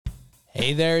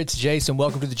Hey there, it's Jason.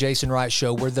 Welcome to the Jason Wright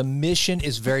Show, where the mission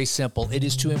is very simple. It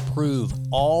is to improve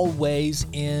always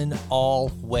in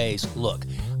all ways. Look,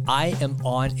 I am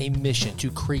on a mission to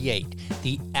create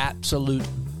the absolute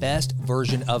best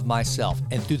version of myself.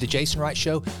 And through the Jason Wright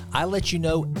Show, I let you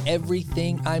know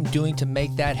everything I'm doing to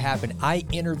make that happen. I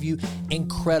interview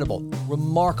incredible,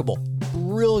 remarkable,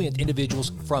 brilliant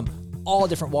individuals from all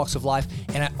different walks of life.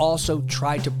 And I also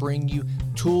try to bring you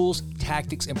tools,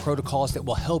 tactics, and protocols that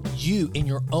will help you in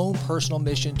your own personal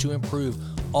mission to improve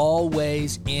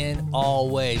always in all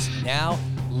ways. Now,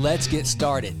 let's get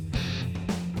started.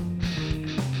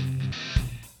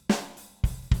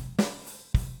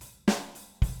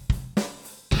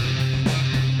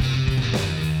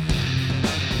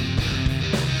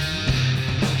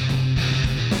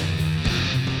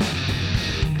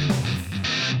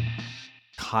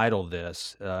 Title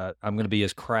this. I'm going to be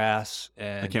as crass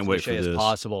and I can't wait for as this.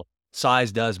 possible.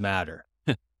 Size does matter.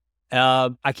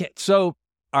 I can't. So,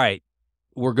 all right,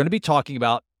 we're going to be talking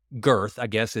about girth, I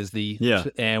guess,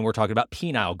 and we're talking about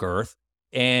penile girth.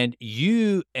 And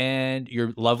you and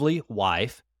your lovely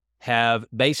wife have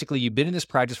basically, you've been in this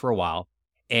practice for a while,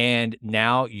 and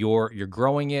now you're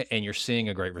growing it and you're seeing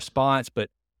a great response. But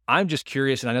I'm just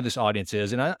curious, and I know this audience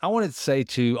is, and I wanted to say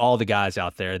to all the guys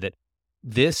out there that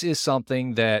this is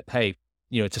something that, hey,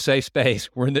 it's a safe space.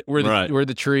 We're in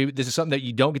the tree. This is something that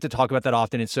you don't get to talk about that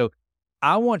often. And so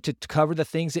I want to cover the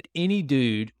things that any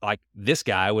dude like this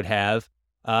guy would have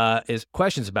is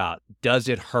questions about. Does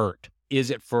it hurt? Is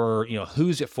it for,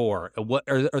 who's it for? What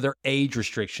are there age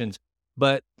restrictions?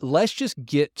 But let's just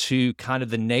get to kind of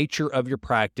the nature of your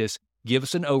practice. Give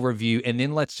us an overview, and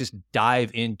then let's just dive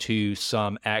into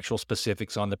some actual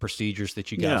specifics on the procedures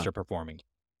that you guys are performing.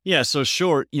 Yeah, so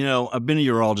short, I've been a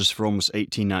urologist for almost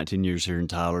 18, 19 years here in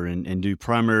Tyler and do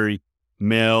primary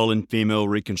male and female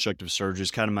reconstructive surgery is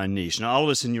kind of my niche. Now, all of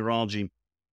us in urology,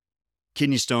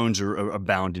 kidney stones are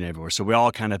abounding everywhere. So we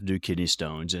all kind of have to do kidney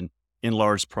stones and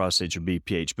enlarged prostates or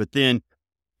BPH. But then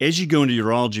as you go into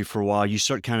urology for a while, you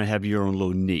start kind of have your own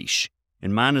little niche.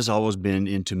 And mine has always been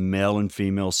into male and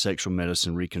female sexual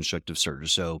medicine reconstructive surgery.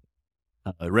 So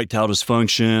erectile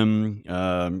dysfunction,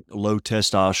 low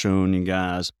testosterone in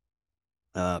guys,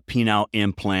 penile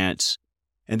implants,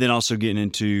 and then also getting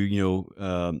into,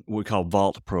 what we call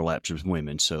vault prolapse with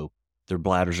women. So their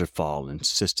bladders are falling,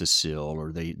 cystocele,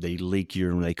 or they leak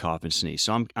urine when they cough and sneeze.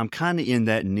 So I'm kind of in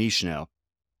that niche now.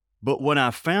 But what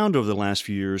I found over the last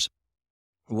few years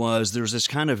was there's this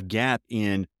kind of gap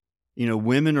in,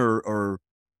 women are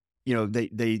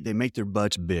they make their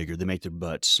butts bigger. They make their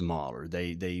butts smaller.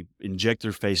 They inject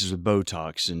their faces with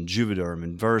Botox and Juvederm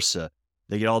and Versa.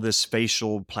 They get all this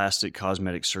facial plastic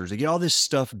cosmetic surgery. They get all this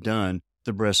stuff done.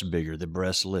 The breasts bigger, the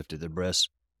breasts lifted, the breasts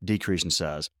decrease in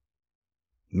size.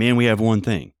 Man, we have one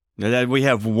thing. We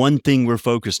have one thing we're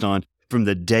focused on from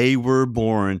the day we're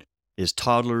born as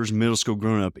toddlers, middle school,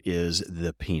 grown up is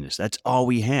the penis. That's all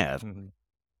we have. Mm-hmm.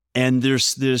 And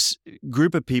there's this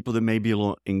group of people that may be a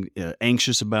little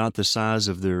anxious about the size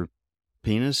of their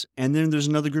penis. And then there's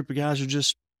another group of guys who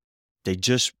they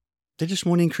just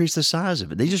want to increase the size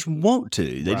of it. They just want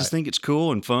to. They just think it's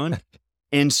cool and fun.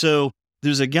 And so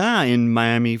there's a guy in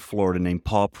Miami, Florida named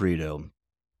Paul Perito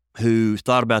who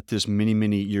thought about this many,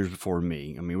 many years before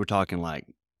me. I mean, we're talking like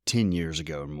 10 years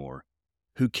ago or more,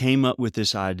 who came up with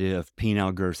this idea of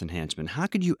penile girth enhancement. How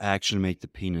could you actually make the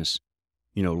penis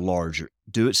larger,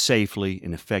 do it safely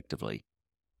and effectively?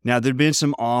 Now, there'd been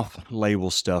some off-label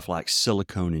stuff like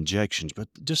silicone injections, but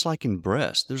just like in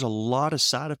breast, there's a lot of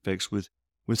side effects with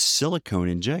silicone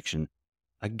injection.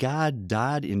 A guy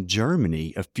died in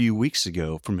Germany a few weeks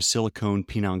ago from a silicone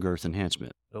penile girth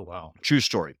enhancement. Oh, wow. True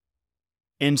story.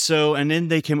 And then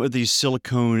they came up with these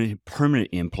silicone permanent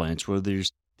implants where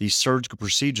there's these surgical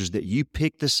procedures that you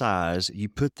pick the size, you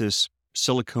put this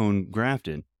silicone graft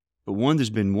in. But there's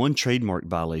been one trademark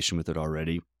violation with it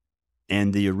already.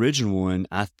 And the original one,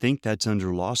 I think that's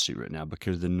under lawsuit right now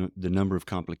because of the number of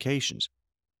complications.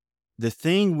 The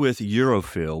thing with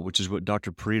Urofil, which is what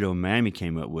Dr. Perito in Miami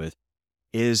came up with,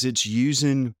 is it's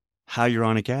using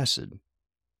hyaluronic acid.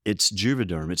 It's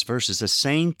Juvederm. It's Versa. It's the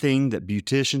same thing that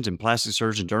beauticians and plastic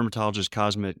surgeons, dermatologists,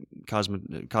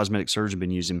 cosmetic surgeons have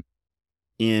been using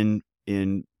in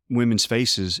women's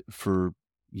faces for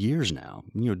years now,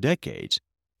 decades.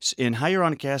 And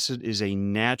hyaluronic acid is a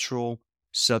natural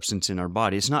substance in our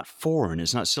body. It's not foreign.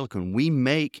 It's not silicone. We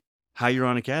make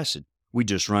hyaluronic acid. We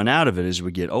just run out of it as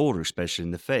we get older, especially in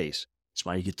the face. That's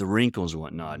why you get the wrinkles and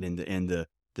whatnot and the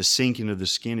sinking of the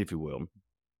skin, if you will.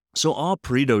 So all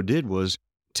Perito did was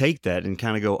take that and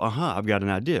kind of go, I've got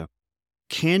an idea.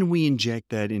 Can we inject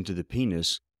that into the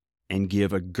penis and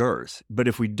give a girth? But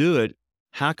if we do it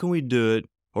How can we do it?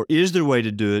 Or is there a way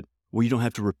to do it where you don't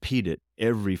have to repeat it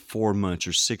every 4 months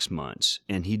or 6 months?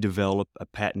 And he developed a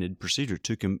patented procedure. It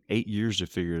took him 8 years to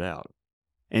figure it out.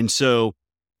 And so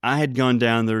I had gone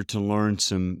down there to learn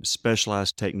some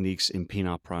specialized techniques in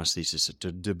penile prosthesis,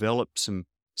 to develop some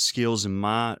skills in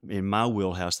my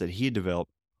wheelhouse that he had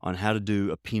developed on how to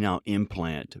do a penile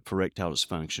implant for erectile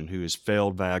dysfunction who has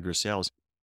failed Viagra Cialis,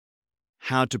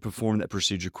 how to perform that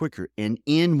procedure quicker. And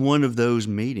in one of those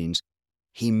meetings,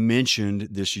 he mentioned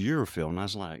this Urofil, and I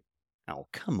was like, oh,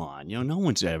 come on, no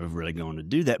one's ever really going to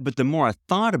do that. But the more I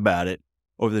thought about it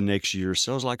over the next year or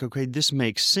so, I was like, okay, this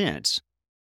makes sense.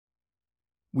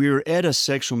 We were at a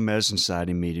sexual medicine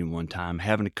society meeting one time,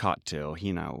 having a cocktail,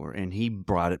 he and I were, and he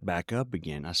brought it back up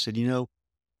again. I said,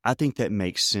 I think that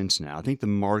makes sense now. I think we're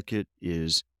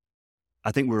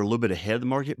a little bit ahead of the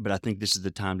market, but I think this is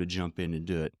the time to jump in and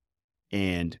do it.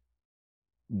 And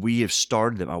we have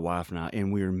started it, my wife and I,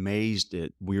 and we're amazed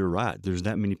that we were right. There's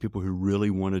that many people who really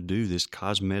want to do this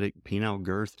cosmetic penile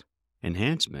girth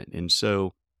enhancement. And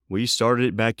so we started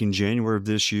it back in January of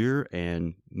this year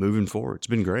and moving forward. It's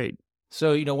been great.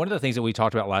 So, one of the things that we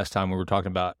talked about last time when we were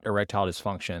talking about erectile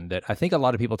dysfunction that I think a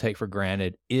lot of people take for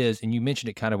granted is, and you mentioned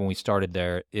it kind of when we started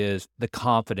there, is the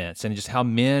confidence and just how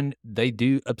men, they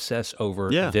do obsess over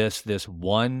this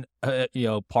one,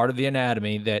 part of the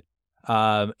anatomy that,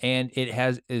 and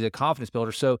it is a confidence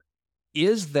builder. So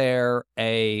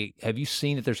have you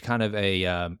seen that there's kind of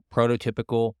a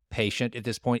prototypical patient at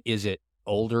this point? Is it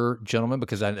older gentlemen?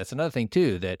 Because that's another thing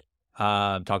too, that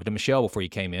talking to Michelle before you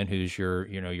came in, who's your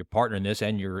partner in this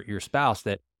and your spouse,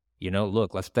 that,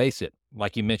 look, let's face it,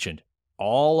 like you mentioned,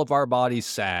 all of our bodies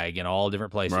sag in all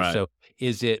different places. Right. So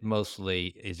is it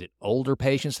older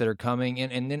patients that are coming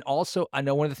in? And then also, I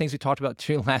know one of the things we talked about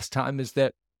too last time is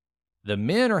that the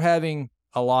men are having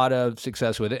a lot of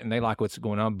success with it and they like what's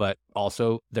going on, but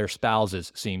also their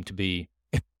spouses seem to be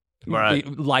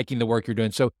liking the work you're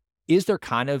doing. So is there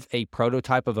kind of a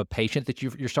prototype of a patient that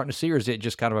you're starting to see, or is it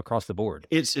just kind of across the board?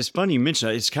 It's funny you mention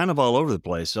that. It's kind of all over the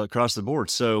place, across the board.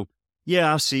 So,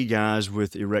 I see guys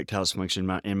with erectile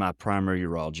dysfunction in my primary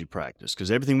urology practice,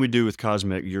 because everything we do with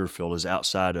cosmetic Urofil is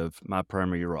outside of my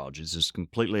primary urology. It's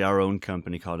completely our own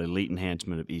company called Elite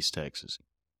Enhancement of East Texas.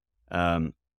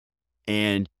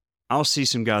 And I'll see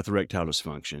some guy with erectile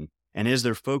dysfunction, and as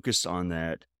they're focused on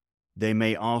that, they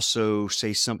may also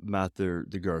say something about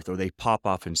the girth, or they pop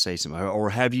off and say something, or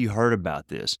have you heard about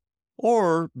this?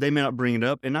 Or they may not bring it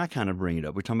up, and I kind of bring it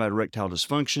up. We're talking about erectile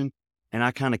dysfunction, and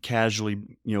I kind of casually,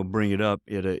 bring it up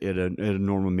at a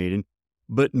normal meeting.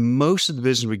 But most of the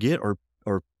business we get are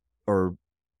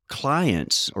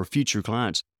clients or future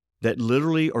clients that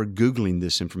literally are Googling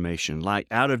this information, like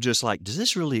out of just like, does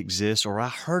this really exist? Or I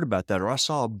heard about that, or I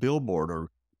saw a billboard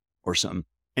or something.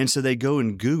 And so they go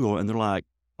and Google, and they're like,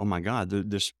 oh my God,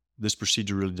 this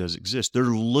procedure really does exist. They're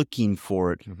looking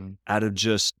for it out of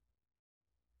just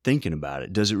thinking about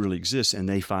it. Does it really exist? And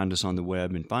they find us on the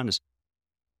web and find us.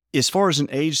 As far as an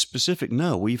age specific,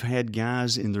 no. We've had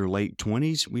guys in their late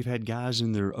 20s. We've had guys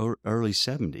in their early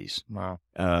 70s. Wow.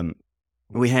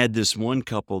 We had this one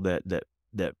couple that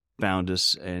found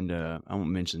us, and I won't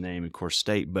mention the name, of course,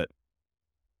 state, but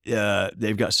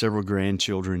they've got several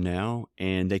grandchildren now,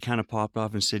 and they kind of popped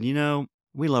off and said,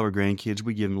 we love our grandkids.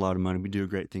 We give them a lot of money. We do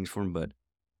great things for them, but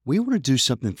we want to do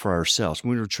something for ourselves.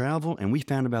 We want to travel, and we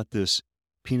found about this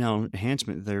penile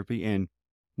enhancement therapy, and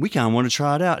we kind of want to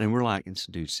try it out. And we're like, this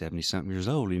dude's 70-something years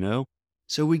old,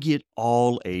 So we get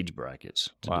all age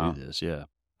brackets to do this. Yeah.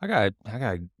 I got,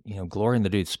 glory in the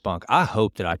dude's spunk. I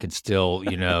hope that I can still,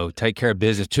 take care of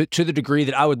business to the degree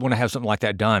that I would want to have something like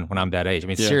that done when I'm that age. I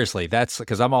mean, seriously, that's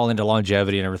because I'm all into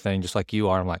longevity and everything, just like you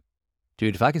are. I'm like,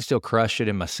 dude, if I can still crush it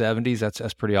in my 70s,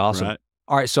 that's pretty awesome. Right.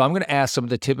 All right, so I'm going to ask some of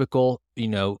the typical,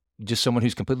 just someone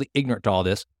who's completely ignorant to all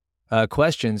this,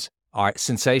 questions. All right,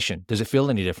 sensation. Does it feel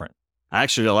any different?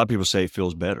 Actually, a lot of people say it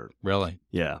feels better. Really?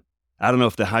 Yeah. I don't know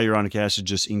if the hyaluronic acid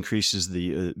just increases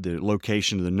the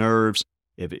location of the nerves,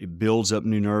 if it builds up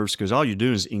new nerves, because all you're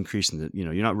doing is increasing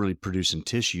you're not really producing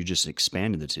tissue, you're just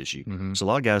expanding the tissue. Mm-hmm. So a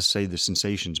lot of guys say the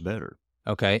sensation's better.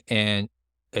 Okay, and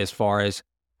as far as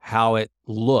how it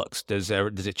looks, does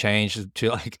it change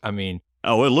to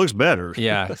Oh, it looks better.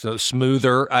 Yeah, so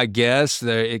smoother, I guess.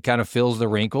 It kind of fills the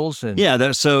wrinkles. And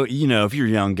yeah, so, if you're a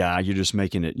young guy, you're just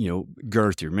making it,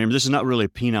 girthier. Remember, this is not really a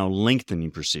penile lengthening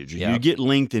procedure. Yep. You get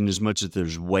lengthened as much as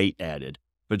there's weight added,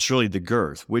 but it's really the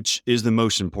girth, which is the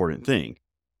most important thing.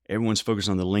 Everyone's focused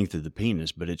on the length of the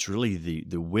penis, but it's really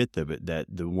the width of it that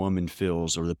the woman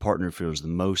feels, or the partner feels the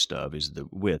most of, is the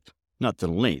width, not the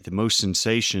length. The most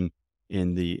sensation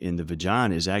in the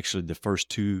vagina is actually the first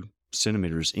 2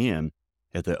 centimeters in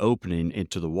at the opening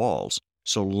into the walls.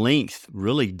 So length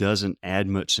really doesn't add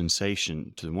much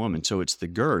sensation to the woman. So it's the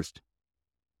girth.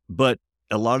 But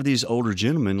a lot of these older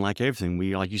gentlemen, like everything,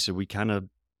 like you said, we kind of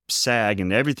sag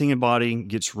and everything in body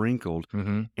gets wrinkled.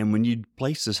 Mm-hmm. And when you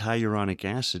place this hyaluronic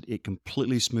acid, it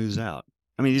completely smooths out.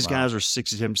 I mean, these guys are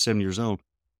 67, 70 years old.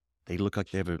 They look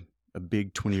like they have a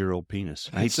big 20-year-old penis.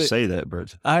 I hate to say that,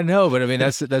 but I know, but I mean,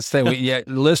 that's the thing.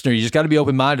 Listener, you just got to be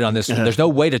open-minded on this. There's no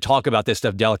way to talk about this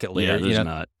stuff delicately. Yeah, there's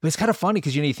not. But it's kind of funny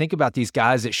because, you think about these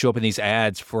guys that show up in these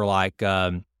ads for like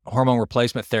hormone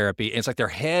replacement therapy. And it's like their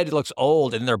head looks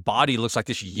old and their body looks like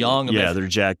this young. Yeah, they're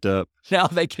jacked up. Now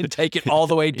they can take it all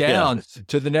the way down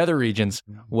to the nether regions.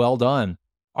 Well done.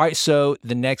 All right, so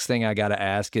the next thing I got to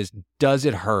ask is, does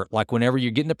it hurt? Like whenever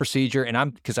you're getting the procedure, and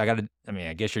I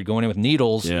guess you're going in with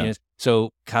needles. Yeah.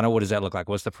 So kind of what does that look like?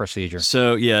 What's the procedure?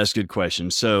 So, yeah, that's a good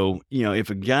question. So, if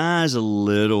a guy's a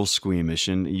little squeamish,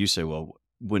 and you say, well,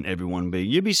 wouldn't everyone be?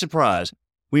 You'd be surprised.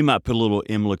 We might put a little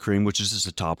Emla cream, which is just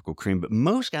a topical cream, but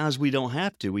most guys, we don't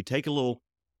have to. We take a little,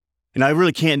 and I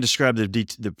really can't describe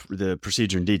the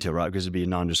procedure in detail, right? Because it'd be a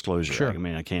non-disclosure. Sure. I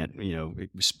mean, I can't,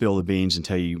 spill the beans and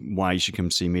tell you why you should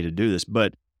come see me to do this.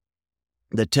 But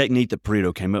the technique that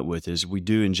Pareto came up with is we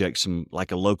do inject some,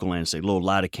 like a local anesthetic, a little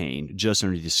lidocaine just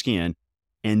under the skin,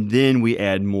 and then we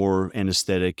add more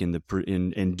anesthetic and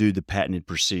do the patented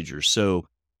procedure. So,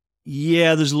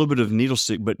 yeah, there's a little bit of needle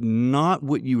stick, but not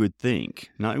what you would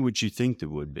think, not what you think there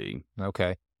would be.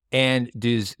 Okay. And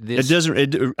does this...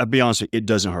 I'll be honest with you, it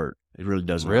doesn't hurt. It really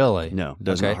doesn't Really? hurt. No, it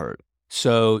does not hurt.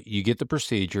 So you get the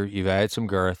procedure, you've added some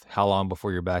girth. How long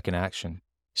before you're back in action?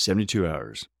 72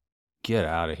 hours. Get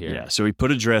out of here. Yeah, so we put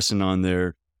a dressing on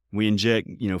there. We inject,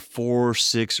 4,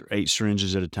 6, or 8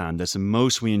 syringes at a time. That's the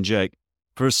most we inject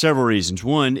for several reasons.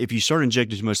 One, if you start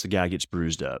injecting too much, the guy gets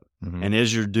bruised up. Mm-hmm. And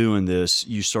as you're doing this,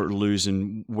 you start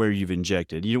losing where you've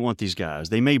injected. You don't want these guys.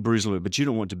 They may bruise a little bit, but you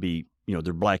don't want to be,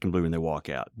 they're black and blue when they walk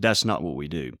out. That's not what we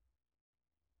do.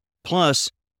 Plus,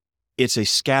 it's a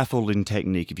scaffolding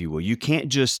technique, if you will. You can't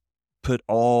just put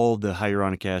all the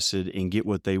hyaluronic acid and get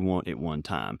what they want at one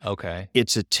time. Okay.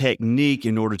 It's a technique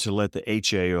in order to let the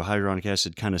HA or hyaluronic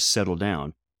acid kind of settle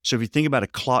down. So if you think about a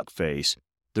clock face,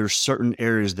 there's certain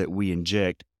areas that we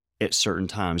inject at certain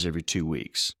times every 2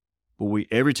 weeks. But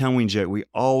every time we inject, we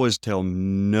always tell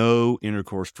no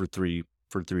intercourse for 3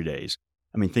 days.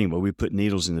 I mean, think about it. We put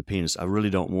needles in the penis. I really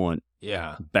don't want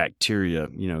bacteria,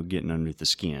 getting underneath the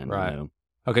skin. Right.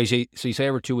 Okay, so you say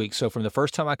every 2 weeks. So from the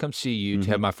first time I come see you to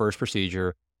have my first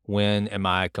procedure, when am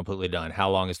I completely done? How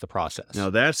long is the process? Now,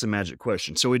 that's the magic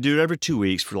question. So we do it every 2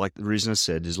 weeks for like the reason I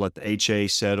said is let the HA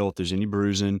settle if there's any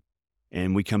bruising,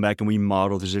 and we come back and we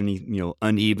model. If there's any,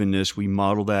 unevenness, we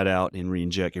model that out and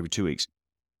re-inject every 2 weeks.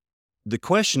 The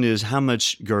question is, how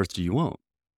much girth do you want?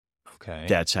 Okay.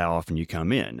 That's how often you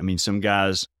come in. I mean, some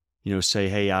guys, say,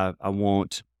 hey, I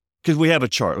want... Because we have a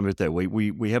chart, let me put it that way.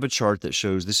 We have a chart that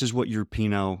shows this is what your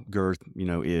penile girth,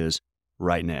 is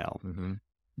right now. Mm-hmm.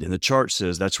 Then the chart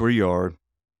says that's where you are.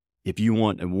 If you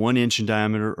want a 1 inch in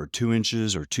diameter or 2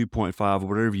 inches or 2.5 or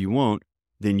whatever you want,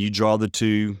 then you draw the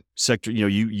two sector,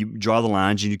 you draw the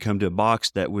lines and you come to a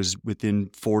box that was within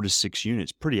 4 to 6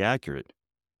 units, pretty accurate.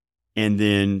 And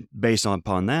then based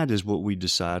upon that is what we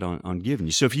decide on giving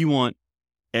you. So if you want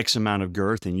X amount of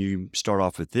girth and you start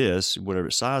off with this, whatever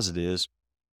size it is,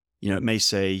 it may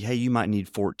say, hey, you might need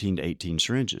 14 to 18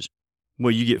 syringes.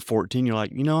 Well, you get 14, you're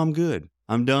like, I'm good.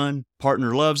 I'm done.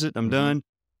 Partner loves it. I'm done.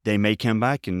 They may come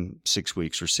back in 6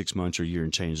 weeks or 6 months or a year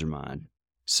and change their mind.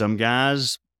 Some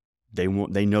guys, they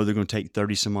know they're going to take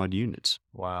 30 some odd units.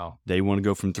 Wow. They want to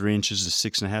go from 3 inches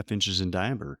to 6.5 inches in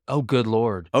diameter. Oh, good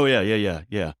Lord. Oh, yeah.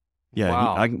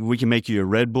 Wow. We can make you a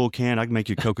Red Bull can. I can make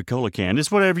you a Coca-Cola can. It's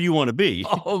whatever you want to be.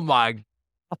 Oh, my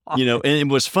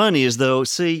And what's funny is though,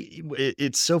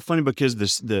 it's so funny because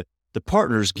the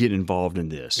partners get involved in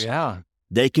this. Yeah.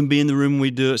 They can be in the room when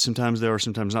we do it. Sometimes they are,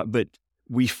 sometimes not. But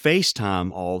we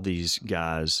FaceTime all these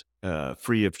guys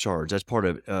free of charge. That's part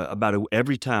of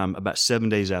every time, about 7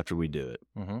 days after we do it.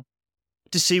 Mm-hmm.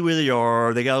 To see where they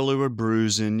are. They got a little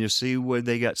bruising. You see where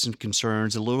they got some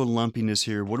concerns, a little lumpiness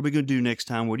here. What are we going to do next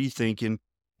time? What are you thinking?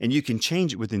 And you can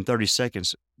change it within 30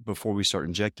 seconds before we start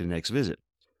injecting the next visit.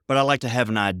 But I like to have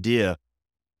an idea.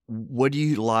 What do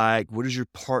you like? What does your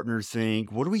partner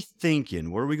think? What are we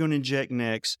thinking? What are we going to inject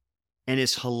next? And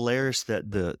it's hilarious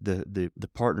that the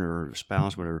partner or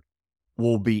spouse, whatever,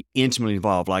 will be intimately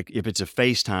involved. Like if it's a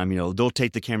FaceTime, they'll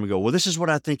take the camera and go, well, this is what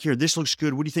I think here. This looks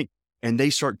good. What do you think? And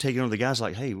they start taking over the guys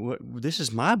like, hey, this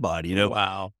is my body.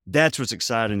 Wow. That's what's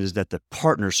exciting is that the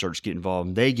partner starts to get involved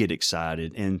and they get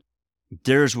excited. And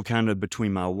there's what kind of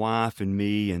between my wife and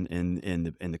me and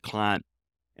the client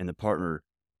and the partner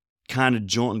kind of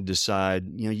jointly decide,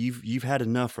 you've had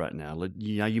enough right now.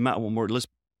 You might want more.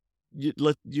 You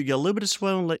get a little bit of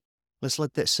swelling. Let's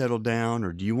let that settle down,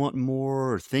 or do you want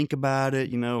more, or think about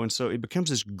it, and so it becomes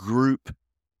this group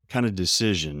kind of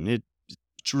decision.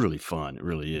 It's really fun. It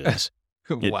really is.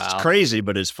 It's crazy,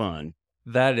 but it's fun.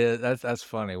 That's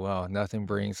funny. Well, nothing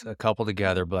brings a couple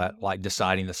together, but like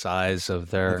deciding the size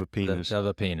of a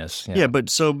penis. Yeah, but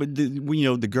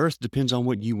the girth depends on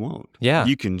what you want. Yeah,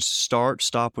 you can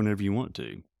stop whenever you want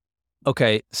to.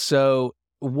 Okay, so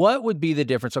what would be the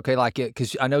difference? Okay, like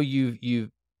because I know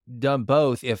you've done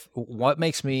both. What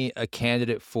makes me a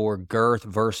candidate for girth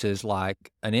versus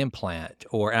like an implant,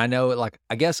 and I know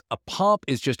I guess a pump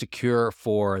is just a cure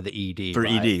for the ED. For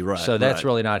ED, right? So that's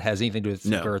really not has anything to do with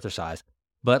the girth or size.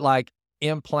 But like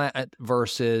implant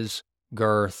versus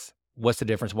girth, what's the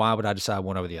difference? Why would I decide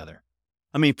one over the other?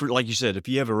 I mean, like you said, if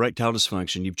you have erectile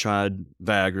dysfunction, you've tried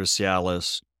Viagra,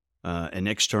 Cialis, an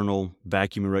external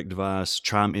vacuum erect device,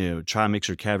 trimix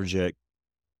or Caverject,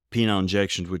 penile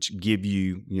injections, which give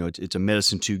you, it's a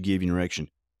medicine to give you an erection.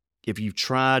 If you've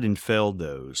tried and failed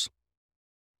those,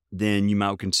 then you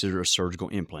might consider a surgical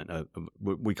implant,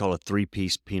 what we call a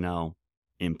 3-piece penile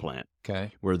implant.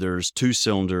 Okay. Where there's 2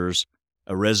 cylinders,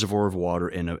 a reservoir of water,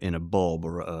 and a bulb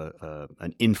or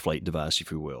an inflate device,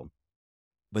 if you will.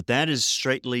 But that is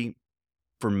straightly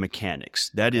for mechanics.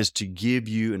 That is to give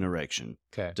you an erection.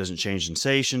 Okay. Doesn't change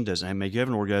sensation, doesn't make you have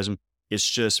an orgasm. It's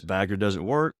just Viagra doesn't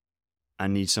work. I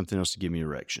need something else to give me an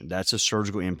erection. That's a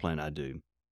surgical implant I do.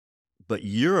 But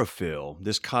Urafil,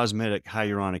 this cosmetic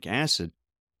hyaluronic acid,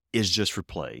 is just for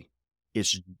play.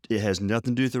 It has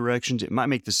nothing to do with erections. It might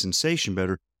make the sensation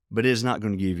better, but it is not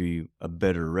going to give you a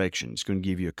better erection. It's going to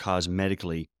give you a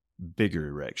cosmetically bigger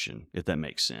erection, if that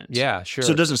makes sense. Yeah, sure.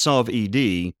 So it doesn't solve ED.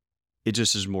 It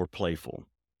just is more playful.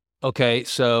 Okay,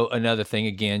 so another thing,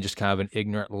 again, just kind of an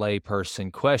ignorant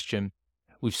layperson question.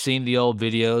 We've seen the old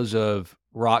videos of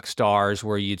rock stars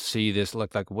where you'd see this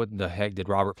look like, what the heck did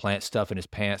Robert Plant stuff in his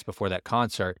pants before that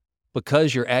concert?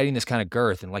 Because you're adding this kind of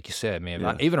girth, and like you said,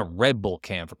 man, even a Red Bull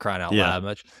can, for crying out loud,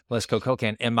 much less Coca-Cola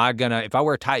can. If I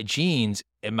wear tight jeans,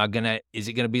 is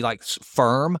it gonna be like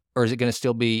firm, or is it gonna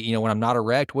still be, when I'm not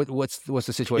erect? What's the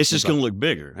situation? It's just gonna look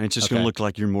bigger, and it's just gonna look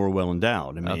like you're more well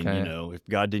endowed. I mean, if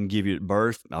God didn't give you at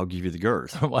birth, I'll give you the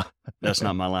girth. That's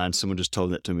not my line. Someone just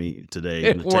told that to me today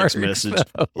in a text message.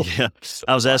 Though. Yeah,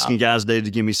 I was asking guys today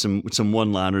to give me some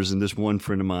one-liners, and this one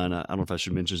friend of mine, I don't know if I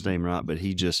should mention his name or not, but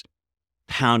he just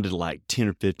pounded like 10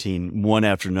 or 15, one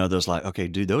after another. I was like, okay,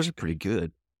 dude, those are pretty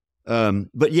good.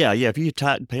 But yeah, if you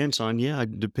tighten pants on,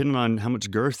 depending on how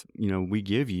much girth, we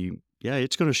give you,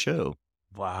 it's going to show.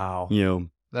 Wow.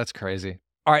 That's crazy.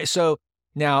 All right. So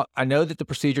now I know that the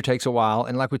procedure takes a while.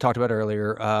 And like we talked about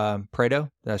earlier, Pareto,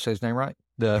 did I say his name right?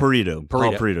 Paul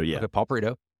Pareto, yeah. Okay, Paul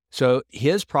Pareto. So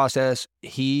his process,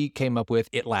 he came up with,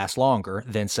 it lasts longer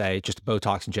than, say, just a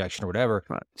Botox injection or whatever.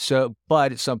 Right. So,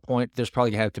 but at some point, there's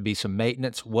probably going to have to be some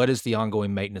maintenance. What does the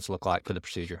ongoing maintenance look like for the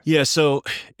procedure? Yeah, so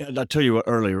I'll tell you what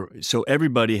earlier. So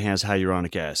everybody has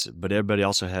hyaluronic acid, but everybody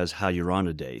also has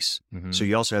hyaluronidase. Mm-hmm. So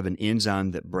you also have an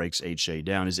enzyme that breaks HA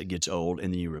down as it gets old,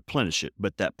 and then you replenish it.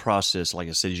 But that process, like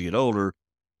I said, as you get older,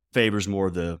 favors more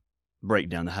of the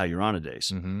breakdown, the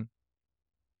hyaluronidase. Mm-hmm.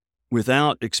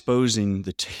 Without exposing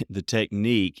the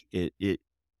technique,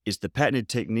 it's the patented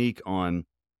technique on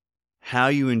how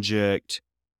you inject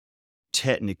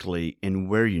technically and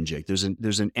where you inject.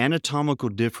 There's an anatomical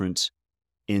difference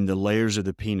in the layers of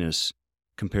the penis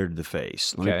compared to the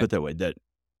face. Let me put it that way. That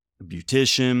a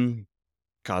beautician,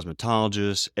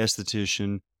 cosmetologist,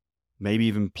 esthetician, maybe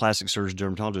even plastic surgeon,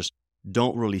 dermatologist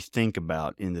don't really think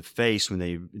about in the face when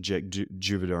they inject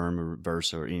Juvederm or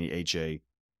Versa or any HA.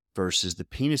 Versus the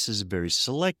penis is very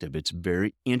selective. It's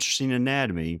very interesting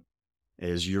anatomy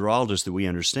as urologists that we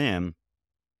understand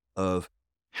of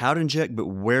how to inject, but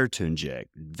where to inject.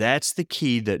 That's the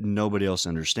key that nobody else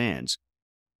understands.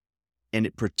 And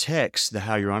it protects the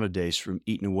hyaluronidase from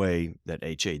eating away that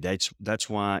HA. That's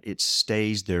why it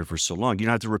stays there for so long. You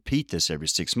don't have to repeat this every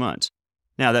 6 months.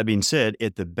 Now, that being said,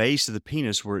 at the base of the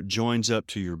penis where it joins up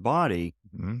to your body,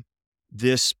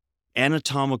 this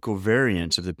anatomical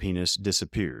variance of the penis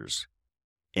disappears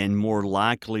and more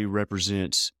likely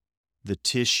represents the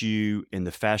tissue and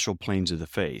the fascial planes of the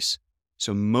face.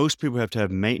 So most people have to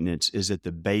have maintenance is at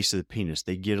the base of the penis.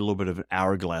 They get a little bit of an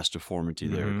hourglass deformity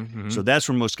there. Mm-hmm. So that's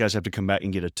where most guys have to come back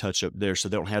and get a touch up there so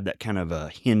they don't have that kind of a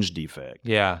hinge defect.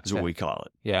 Yeah. Is what we call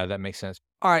it. Yeah, that makes sense.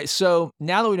 All right. So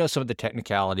now that we know some of the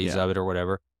technicalities of it or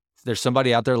whatever, there's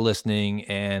somebody out there listening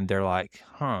and they're like,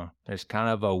 there's kind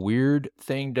of a weird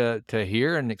thing to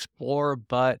hear and explore,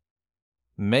 but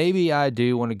maybe I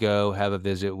do want to go have a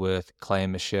visit with Clay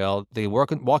and Michelle. They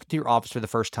walk into your office for the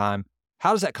first time.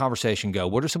 How does that conversation go?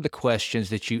 What are some of the questions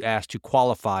that you ask to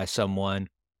qualify someone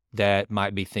that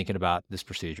might be thinking about this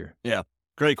procedure? Yeah,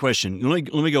 great question.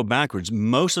 Let me go backwards.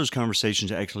 Most of those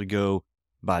conversations actually go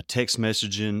by text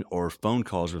messaging or phone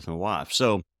calls with my wife.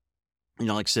 So,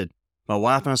 like I said, my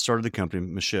wife and I started the company,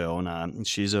 Michelle, and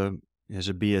she's has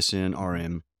a BSN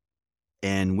RM,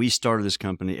 and we started this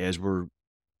company as we're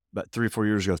about 3 or 4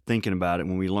 years ago thinking about it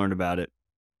when we learned about it.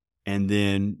 And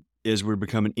then as we're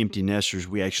becoming empty nesters,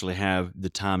 we actually have the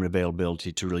time and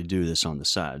availability to really do this on the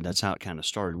side. That's how it kind of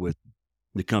started with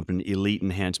the company Elite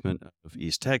Enhancement of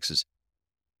East Texas.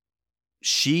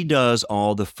 She does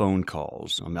all the phone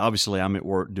calls. I mean, obviously, I'm at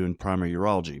work doing primary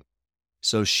urology.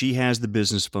 So she has the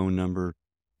business phone number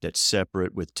that's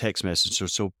separate with text message.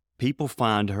 So people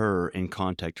find her and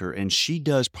contact her, and she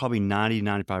does probably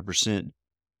 95%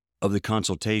 of the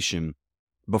consultation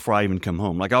before I even come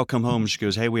home. Like, I'll come home and she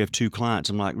goes, "Hey, we have 2 clients."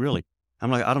 I'm like, "Really?"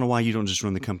 I'm like, "I don't know why you don't just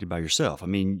run the company by yourself." I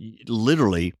mean,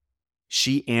 literally,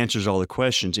 she answers all the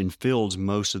questions and fields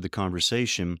most of the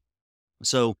conversation.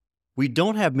 So we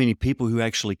don't have many people who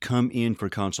actually come in for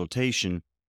consultation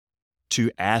to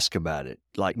ask about it.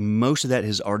 Like, most of that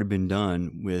has already been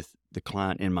done with the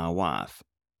client and my wife.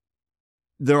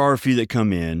 There are a few that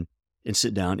come in and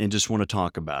sit down and just want to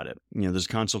talk about it. There's a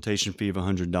consultation fee of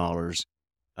 $100,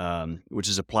 which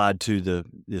is applied to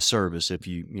the service if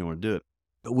you want to do it.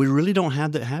 But we really don't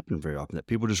have that happen very often, that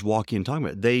people just walk in and talk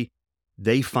about it.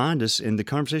 They find us and the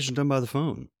conversation's done by the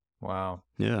phone. Wow.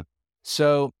 Yeah.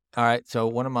 So, all right. So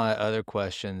one of my other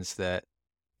questions that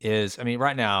is, I mean,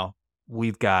 right now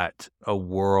we've got a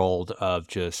world of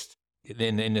just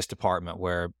in this department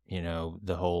where,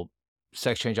 the whole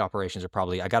sex change operations are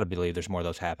probably, I got to believe there's more of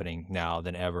those happening now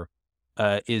than ever.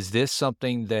 Is this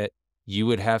something that you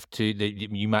would have to, that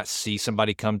you might see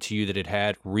somebody come to you that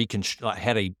had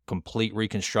a complete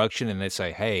reconstruction, and they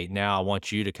say, "Hey, now I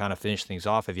want you to kind of finish things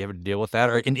off." Have you ever deal with that?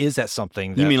 And is that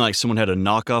something that, you mean like someone had a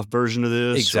knockoff version of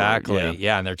this? exactly.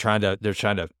 Yeah. And they're trying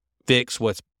to fix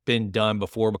what's been done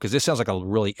before, because this sounds like a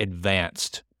really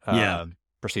advanced,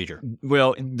 procedure.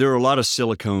 Well, there are a lot of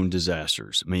silicone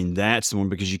disasters. I mean, that's the one,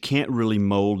 because you can't really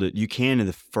mold it. You can in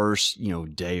the first,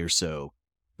 day or so,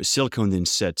 but silicone then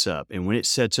sets up. And when it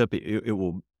sets up, it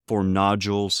will form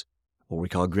nodules, what we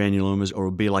call granulomas, or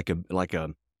it'll be like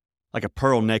a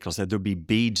pearl necklace that there'll be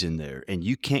beads in there, and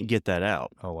you can't get that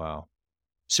out. Oh, wow.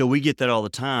 So we get that all the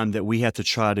time, that we have to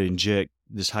try to inject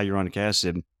this hyaluronic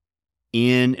acid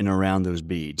in and around those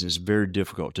beads. It's very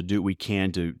difficult to do what we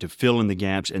can to fill in the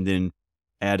gaps and then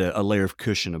add a layer of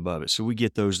cushion above it. So we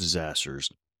get those disasters.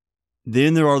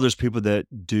 Then there are those people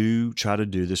that do try to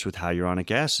do this with hyaluronic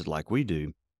acid like we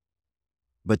do,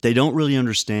 but they don't really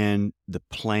understand the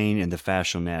plane and the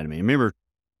fascial anatomy. Remember,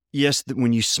 yes,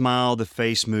 when you smile, the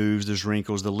face moves, there's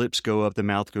wrinkles, the lips go up, the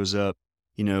mouth goes up,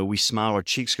 we smile, our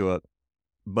cheeks go up,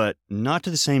 but not to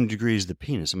the same degree as the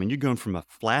penis. I mean, you're going from a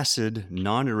flaccid,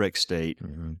 non-erect state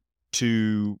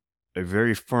to a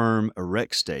very firm,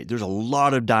 erect state. There's a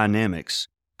lot of dynamics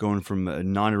going from a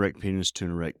non-erect penis to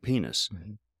an erect penis.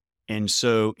 And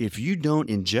so if you don't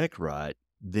inject right,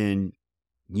 then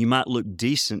you might look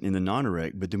decent in the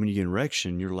non-erect, but then when you get an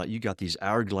erection, you're like, you got these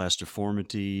hourglass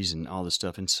deformities and all this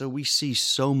stuff. And so we see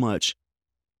so much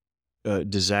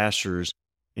disasters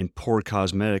and poor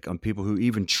cosmetic on people who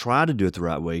even try to do it the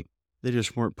right way. They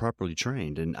just weren't properly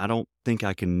trained. And I don't think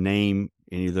I can name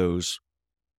any of those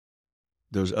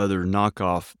other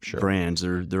knockoff brands.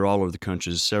 They're all over the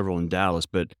country. There's several in Dallas,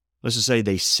 but let's just say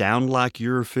they sound like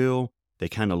Urofil. They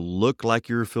kind of look like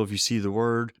Urofil if you see the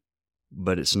word,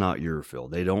 but it's not Urofil.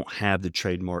 They don't have the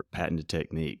trademark patented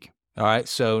technique. All right.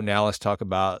 So now let's talk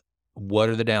about, what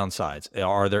are the downsides?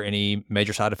 Are there any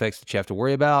major side effects that you have to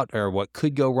worry about, or what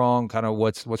could go wrong? Kind of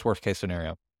what's worst case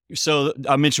scenario? So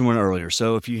I mentioned one earlier.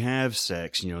 So if you have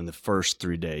sex, in the first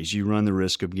 3 days, you run the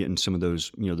risk of getting some of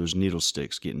those, those needle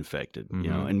sticks get infected,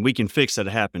 and we can fix that.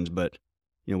 It happens, but,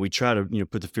 we try to,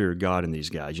 put the fear of God in these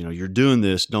guys. You're doing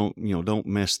this. Don't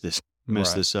mess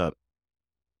this up.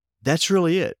 That's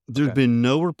really it. There's been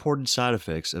no reported side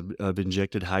effects of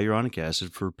injected hyaluronic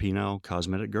acid for penile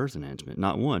cosmetic girth enhancement.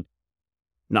 Not one.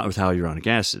 Not with hyaluronic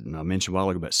acid. And I mentioned a while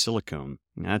ago about silicone.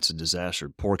 That's a disaster.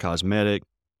 Poor cosmetic.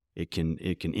 It can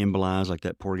embolize, like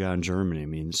that poor guy in Germany. I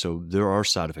mean, so there are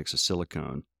side effects of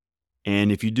silicone.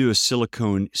 And if you do a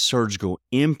silicone surgical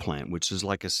implant, which is,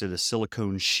 like I said, a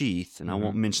silicone sheath, and I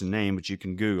won't mention the name, but you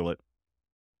can Google it.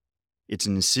 It's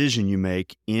an incision you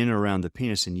make in or around the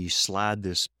penis, and you slide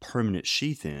this permanent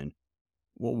sheath in.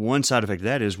 Well, one side effect of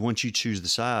that is, once you choose the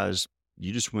size,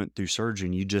 you just went through surgery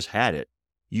and you just had it.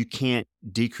 you can't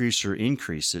decrease or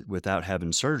increase it without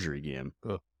having surgery again.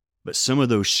 Ugh. But some of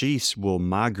those sheaths will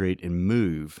migrate and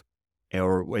move,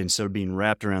 or instead of being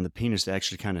wrapped around the penis, they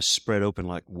actually kind of spread open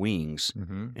like wings.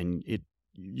 Mm-hmm. And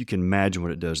you can imagine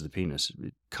what it does to the penis.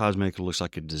 It cosmetically looks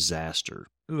like a disaster.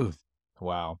 Ooh.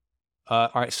 Wow. All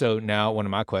right. So now one of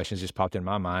my questions just popped in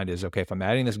my mind is, okay, if I'm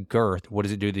adding this girth, what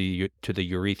does it do to the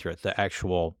urethra, the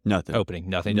actual Nothing. opening?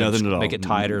 Nothing. Nothing at all. Make it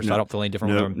tighter, so I don't feel any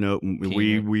different. No.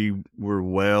 We're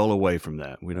well away from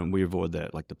that. We avoid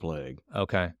that like the plague.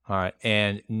 Okay. All right.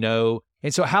 And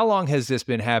so how long has this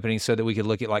been happening so that we could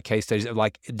look at like case studies of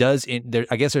like,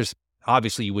 I guess there's,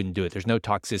 obviously you wouldn't do it. There's no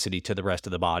toxicity to the rest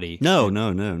of the body. No,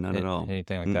 not at all.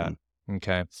 Anything like that.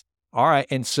 Okay. All right.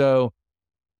 And so,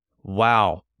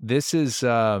 wow, this is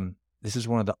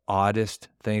one of the oddest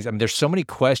things. I mean, there's so many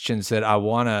questions that I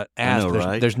want to ask. I know,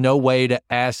 right? There's no way to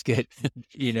ask it.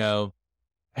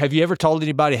 Have you ever told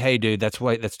anybody, "Hey, dude,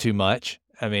 that's too much"?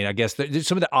 I mean, I guess there's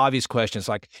some of the obvious questions,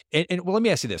 like, and well, let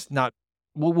me ask you this.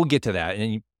 We'll get to that,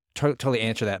 and you totally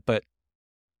answer that. But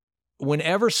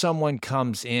whenever someone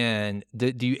comes in,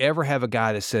 do you ever have a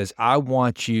guy that says, "I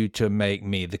want you to make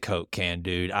me the Coke can,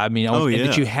 dude"? I mean,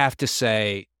 did you have to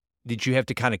say? Did you have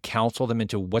to kind of counsel them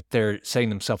into what they're setting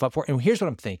themselves up for? And here's what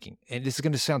I'm thinking, and this is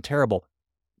going to sound terrible,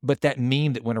 but that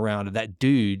meme that went around of that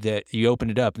dude that you opened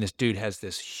it up and this dude has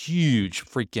this huge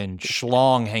freaking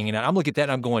schlong hanging out. I'm looking at that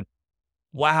and I'm going,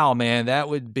 wow, man, that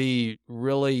would be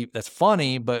that's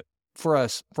funny, but for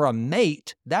a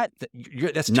mate, that's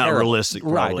not terrible. Realistic,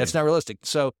 probably. Right? That's not realistic.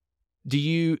 So, do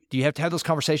you have to have those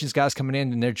conversations, guys coming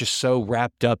in and they're just so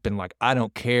wrapped up in like, I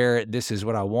don't care, this is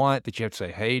what I want, that you have to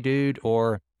say, hey, dude,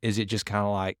 or is it just kind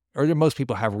of like, or do most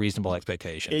people have reasonable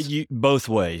expectations? Both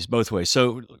ways.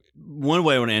 So one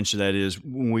way I want to answer that is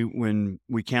when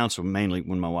we counsel, mainly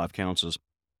when my wife counsels,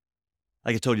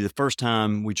 like I told you, the first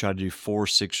time we try to do 4,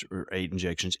 6, or 8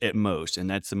 injections at most, and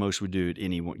that's the most we do at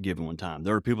any given one time.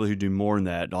 There are people who do more than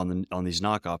that on these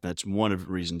knockoff, and that's one of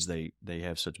the reasons they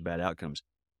have such bad outcomes.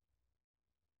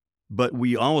 But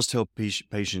we always tell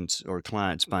patients or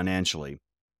clients financially,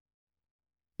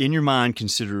 in your mind,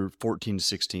 consider 14 to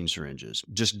 16 syringes.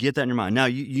 Just get that in your mind. Now,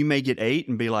 you may get 8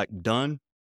 and be like, done.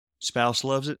 Spouse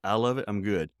loves it. I love it. I'm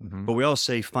good. Mm-hmm. But we all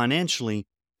say financially,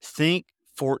 think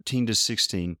 14 to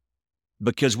 16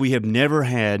 because we have never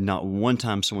had not one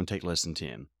time someone take less than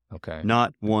 10. Okay.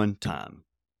 Not one time.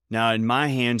 Now, in my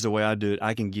hands, the way I do it,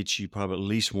 I can get you probably at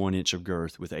least 1 inch of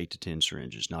girth with 8 to 10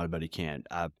 syringes. Not everybody can.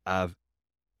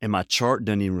 And my chart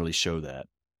doesn't even really show that.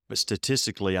 But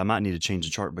statistically, I might need to change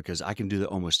the chart because I can do that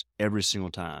almost every single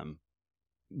time,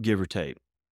 give or take.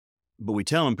 But we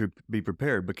tell them be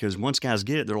prepared because once guys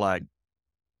get it, they're like,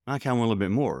 I kind of want a little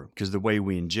bit more because the way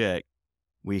we inject,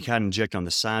 we kind of inject on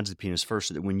the sides of the penis first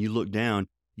so that when you look down,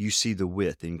 you see the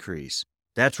width increase.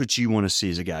 That's what you want to see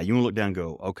as a guy. You want to look down and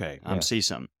go, okay, I'm see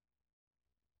something.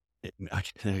 I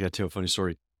got to tell a funny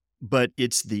story. But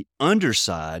it's the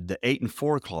underside, the 8 and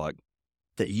 4 o'clock,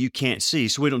 that you can't see.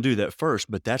 So we don't do that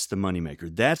first, but that's the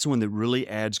moneymaker. That's the one that really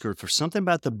adds girth. For something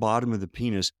about the bottom of the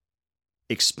penis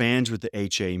expands with the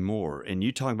HA more. And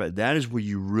you talk about that is where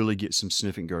you really get some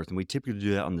significant girth. And we typically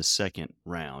do that on the second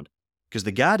round because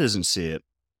the guy doesn't see it,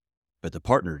 but the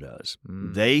partner does.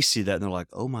 They see that and they're like,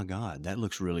 oh my God, that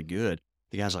looks really good.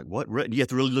 The guy's like, what? You have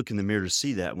to really look in the mirror to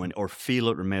see that one or feel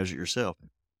it or measure it yourself.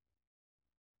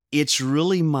 It's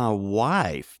really my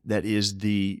wife that is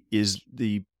the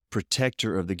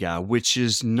protector of the guy, which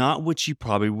is not what you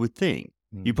probably would think.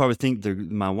 You probably think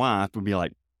my wife would be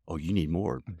like, oh, you need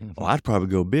more. Oh, I'd probably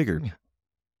go bigger.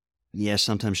 Yes,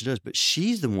 sometimes she does, but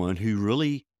she's the one who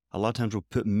really a lot of times will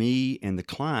put me and the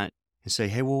client and say,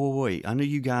 hey, wait. I know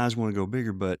you guys want to go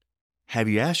bigger, but have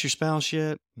you asked your spouse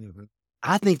yet? Mm-hmm.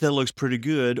 I think that looks pretty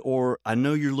good, or I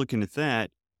know you're looking at that,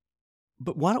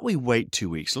 but why don't we wait 2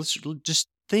 weeks? Let's just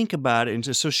think about it.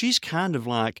 And so she's kind of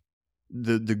like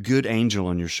the good angel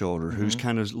on your shoulder who's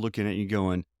kind of looking at you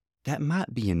going, that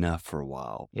might be enough for a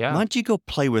while. Yeah. Why don't you go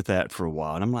play with that for a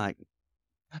while? And I'm like,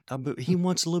 but he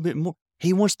wants a little bit more.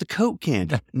 He wants the Coke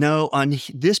can. No, on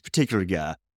this particular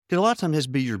guy, because a lot of times it has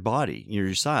to be your body,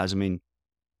 your size. I mean,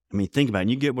 think about it.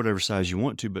 You get whatever size you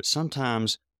want to, but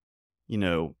sometimes,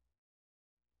 you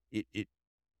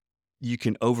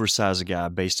can oversize a guy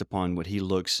based upon what he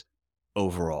looks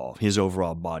overall, his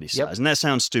overall body size. Yep. And that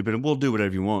sounds stupid, and we'll do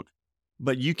whatever you want.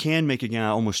 But you can make a guy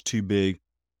almost too big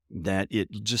that it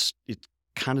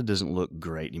kind of doesn't look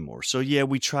great anymore. So yeah,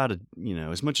 we try to,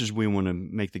 as much as we want to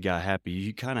make the guy happy,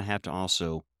 you kind of have to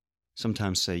also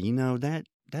sometimes say,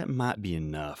 that might be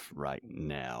enough right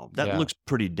now. That looks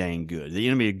pretty dang good. The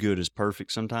enemy of good is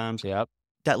perfect sometimes. Yep.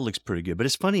 that looks pretty good. But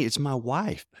it's funny, it's my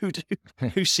wife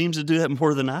who seems to do that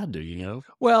more than I do.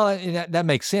 Well, that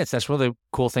makes sense. That's one of the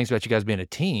cool things about you guys being a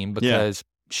team, because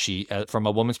she, from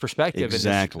a woman's perspective,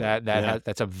 exactly.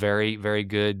 That's a very, very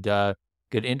good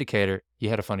good indicator. You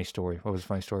had a funny story. What was a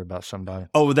funny story about somebody?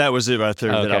 Oh, that was it right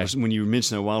there. Okay. That when you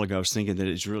mentioned it a while ago, I was thinking that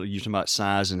it's really, you're talking about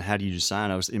size and how do you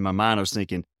decide. In my mind, I was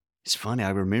thinking, it's funny. I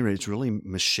remember it's really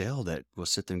Michelle that will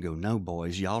sit there and go, no,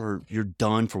 boys, you're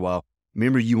done for a while.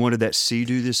 Remember, you wanted that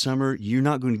Sea-Doo this summer. You're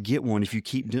not going to get one if you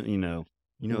keep doing,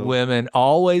 Women,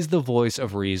 always the voice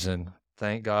of reason.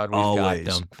 Thank God we've got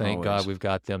them. Thank God we've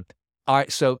got them. All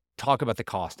right, so talk about the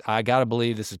cost. I got to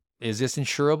believe is this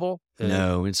insurable?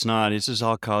 No, it's not. It's just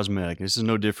all cosmetic. This is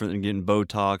no different than getting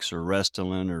Botox or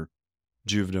Restylane or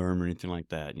Juvederm or anything like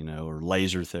that, or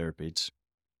laser therapy.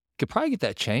 Could probably get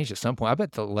that changed at some point. I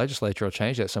bet the legislature will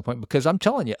change that at some point, because I'm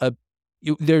telling you,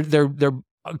 they're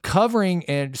covering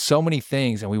and so many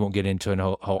things, and we won't get into a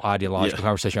whole ideological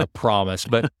conversation, I promise.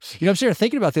 But I'm sitting here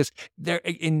thinking about this.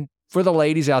 For the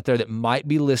ladies out there that might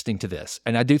be listening to this,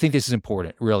 and I do think this is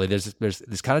important. Really, there's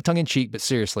this kind of tongue in cheek, but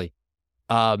seriously,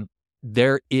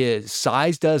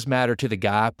 size does matter to the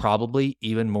guy, probably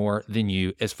even more than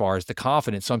you as far as the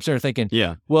confidence. So I'm sitting there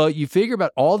thinking, well, you figure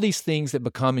about all these things that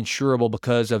become insurable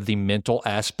because of the mental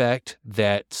aspect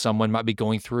that someone might be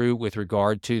going through with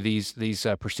regard to these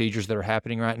procedures that are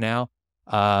happening right now.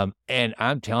 And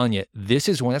I'm telling you, this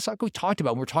is one that's like we talked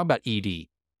about when we're talking about ED.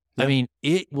 Yep. I mean,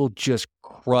 it will just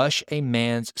crush a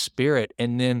man's spirit.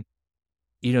 And then,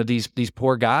 these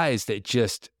poor guys that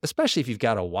just, especially if you've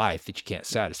got a wife that you can't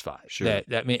satisfy,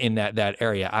 in that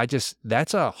area,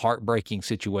 that's a heartbreaking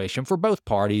situation for both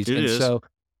parties. It is. So,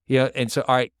 all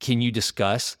right, can you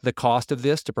discuss the cost of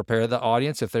this to prepare the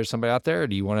audience if there's somebody out there? Or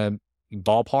do you want to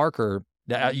ballpark, or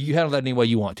you handle that any way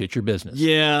you want to? It's your business.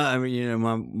 Yeah, I mean,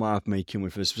 my wife may kill me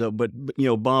for this, so, but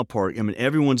ballpark. I mean,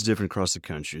 everyone's different across the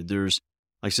country.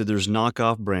 Like I said, there's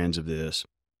knockoff brands of this.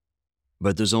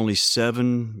 But there's only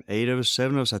 7 of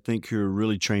us, I think, who are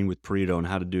really trained with Pareto on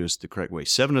how to do this the correct way.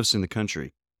 7 of us in the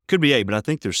country. Could be 8, but I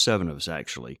think there's 7 of us,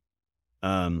 actually.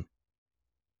 And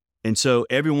so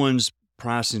everyone's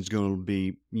pricing is going to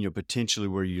be, potentially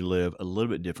where you live, a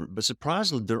little bit different. But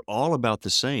surprisingly, they're all about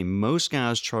the same. Most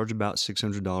guys charge about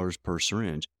 $600 per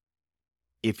syringe.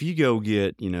 If you go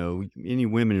get, any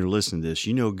women who are listening to this,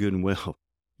 good and well,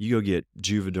 you go get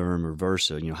Juvederm or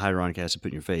Versa, hyaluronic acid put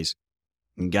in your face.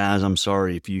 And guys, I'm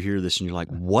sorry if you hear this and you're like,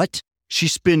 what?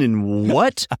 She's spending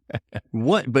what?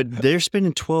 What? But they're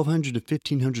spending $1,200 to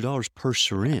 $1,500 per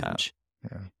syringe.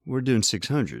 Yeah. We're doing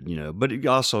 $600, but it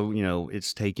also,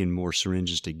 it's taking more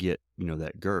syringes to get,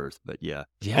 that girth. But yeah.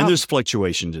 And there's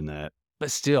fluctuations in that.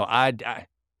 But still, I'll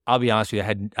be honest with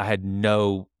you, I had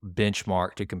no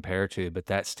benchmark to compare to, but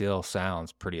that still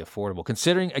sounds pretty affordable,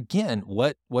 considering, again,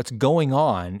 what's going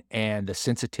on and the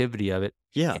sensitivity of it.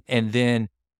 Yeah.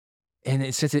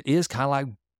 Since it is kind of like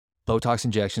Botox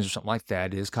injections or something like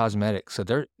that, it is cosmetic. So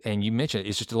and you mentioned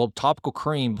it's just a little topical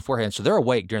cream beforehand. So they're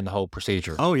awake during the whole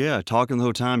procedure. Oh yeah. Talking the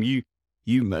whole time. You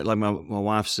like my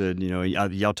wife said,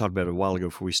 y'all talked about it a while ago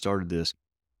before we started this,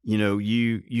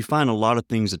 you find a lot of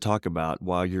things to talk about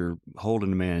while you're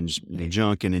holding a man's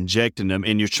junk and injecting them,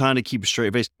 and you're trying to keep a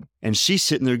straight face. And she's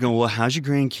sitting there going, well, how's your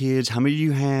grandkids? How many do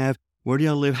you have? Where do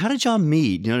y'all live? How did y'all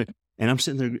meet? And I'm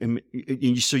sitting there, and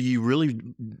so you really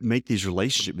make these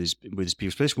relationships with these people,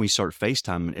 especially when you start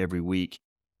FaceTiming every week,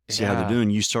 see how they're doing.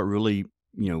 You start really,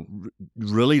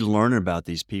 really learning about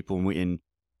these people, and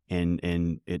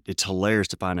it's hilarious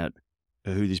to find out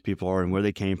who these people are and where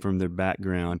they came from, their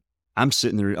background. I'm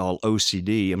sitting there all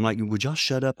OCD. I'm like, would y'all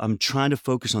shut up? I'm trying to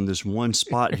focus on this one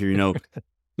spot here.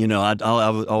 I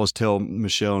always tell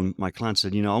Michelle and my clients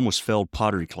that, I almost failed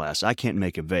pottery class. I can't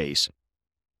make a vase,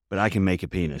 but I can make a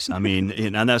penis. I mean,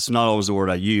 and that's not always the word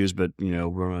I use, but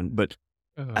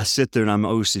I sit there and I'm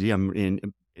OCD.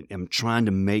 I'm trying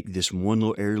to make this one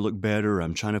little area look better.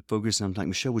 I'm trying to focus. And I'm like,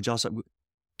 Michelle,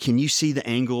 can you see the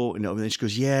angle? And she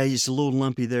goes, yeah, it's a little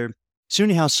lumpy there. So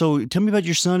anyhow, so tell me about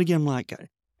your son again. I'm like,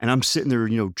 and I'm sitting there,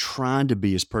 trying to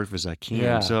be as perfect as I can.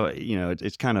 Yeah. So,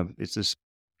 it's this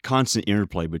constant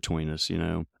interplay between us,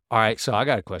 All right. So I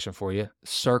got a question for you.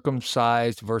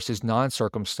 Circumcised versus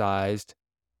non-circumcised.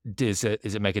 Does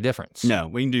it make a difference? No,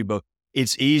 we can do both.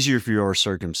 It's easier if you are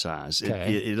circumcised.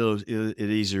 Okay. It's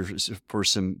easier for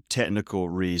some technical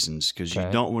reasons, because you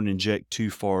don't want to inject too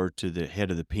far to the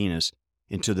head of the penis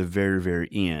into the very, very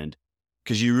end,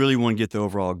 because you really want to get the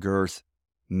overall girth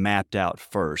mapped out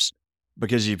first.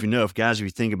 Because if you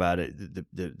think about it,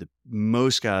 the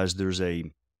most guys, there's a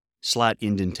slight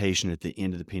indentation at the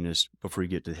end of the penis before you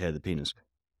get to the head of the penis.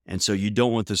 And so you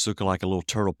don't want this looking like a little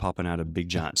turtle popping out of a big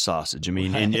giant sausage. I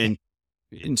mean, and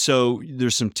And so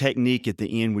there's some technique at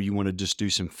the end where you want to just do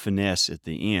some finesse at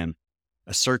the end.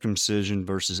 A circumcision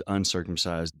versus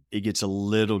uncircumcised, it gets a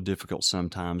little difficult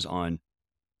sometimes on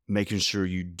making sure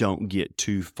you don't get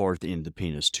too far at the end of the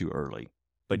penis too early.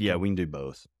 But yeah, we can do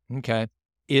both. Okay.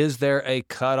 Is there a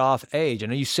cutoff age? I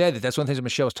know you said that's one of the things that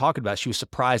Michelle was talking about. She was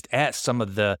surprised at some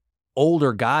of the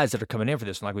older guys that are coming in for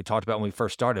this. And like we talked about when we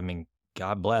first started, I mean,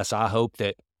 God bless. I hope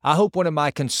one of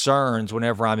my concerns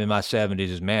whenever I'm in my 70s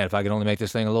is, man, if I could only make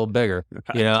this thing a little bigger,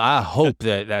 Right. I hope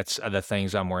that's the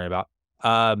things I'm worrying about.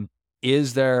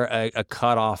 Is there a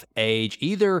cutoff age?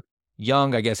 Either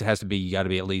young, I guess it has to be, you got to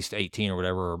be at least 18 or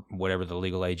whatever the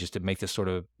legal age is to make this sort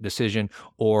of decision,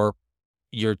 or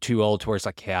you're too old to where it's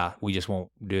like, yeah, we just won't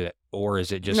do it. Or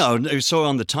is it just... No, so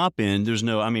on the top end, there's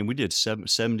no, I mean, we did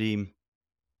 77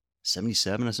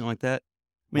 or something like that.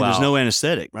 I mean, there's no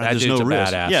anesthetic, right? That There's dude's no a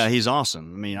risk. badass. Yeah, he's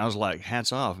awesome. I mean, I was like,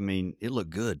 hats off. I mean, it looked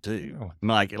good too. Oh. I'm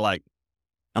like,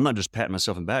 I'm not just patting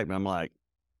myself in the back, but I'm like,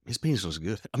 his penis looks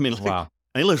good. I mean, like, Wow.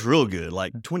 it looks real good,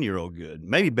 like 20-year-old good,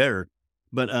 maybe better.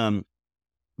 But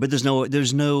there's no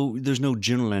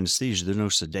general anesthesia. There's no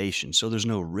sedation, so there's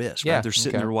no risk. Yeah, Right? They're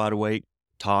sitting okay. there wide awake,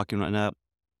 talking right now.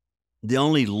 The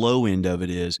only low end of it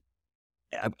is,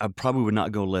 I probably would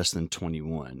not go less than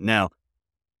 21. Now,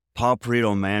 Paul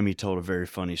Perito in Miami told a very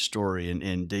funny story,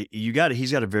 and he's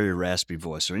got a very raspy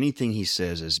voice, so anything he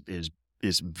says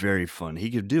is very fun.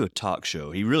 He could do a talk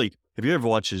show. He really, if you ever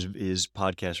watch his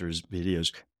podcast or his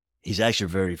videos, he's actually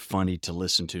very funny to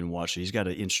listen to and watch. He's got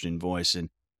an interesting voice, and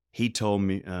he told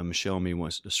me, Michelle and me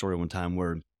once, a story one time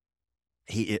where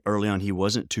early on, he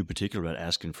wasn't too particular about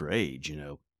asking for age,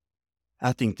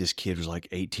 I think this kid was like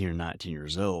 18 or 19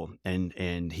 years old,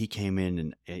 and he came in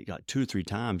and ate like 2 or 3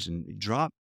 times and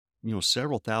dropped,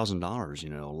 several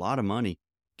 $1,000s, a lot of money,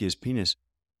 get his penis.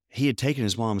 He had taken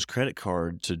his mom's credit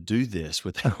card to do this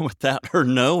without her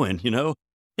knowing,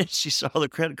 and she saw the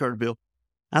credit card bill.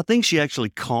 I think she actually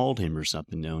called him or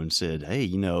something, and said,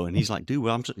 hey, and he's like, dude,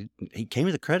 well, he came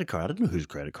with a credit card. I didn't know whose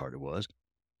credit card it was.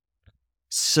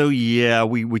 So yeah,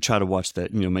 we try to watch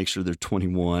that, make sure they're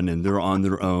 21 and they're on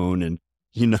their own and,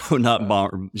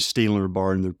 not stealing or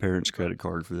borrowing their parents' credit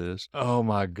card for this. Oh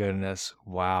my goodness.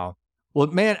 Wow. Well,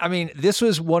 man, I mean, this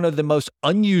was one of the most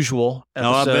unusual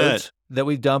episodes that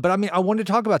we've done. But I mean, I wanted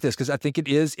to talk about this because I think it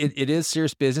is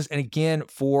serious business. And again,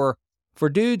 for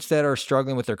dudes that are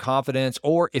struggling with their confidence,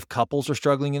 or if couples are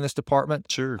struggling in this department.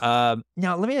 Sure.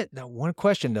 Now, one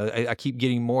question though. I keep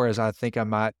getting more as I think I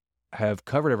might have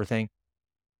covered everything.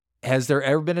 Has there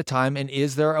ever been a time, and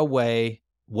is there a way?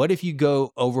 What if you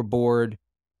go overboard?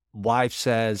 Wife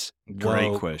says,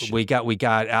 Great question. We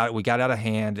got out of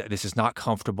hand. This is not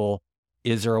comfortable.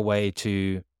 Is there a way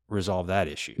to resolve that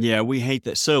issue? Yeah, we hate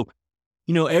that. So,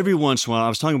 every once in a while, I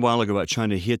was talking a while ago about trying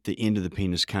to hit the end of the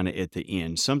penis kind of at the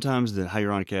end. Sometimes the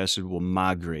hyaluronic acid will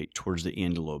migrate towards the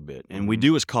end a little bit. And we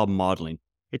do what's called modeling.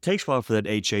 It takes a while for that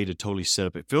HA to totally set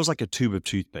up. It feels like a tube of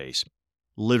toothpaste,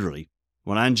 literally.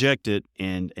 When I inject it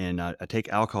and I take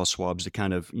alcohol swabs to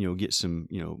kind of, get some,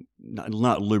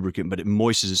 not lubricant, but it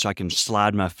moistens it so I can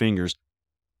slide my fingers.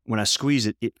 When I squeeze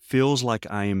it, it feels like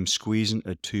I am squeezing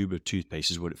a tube of toothpaste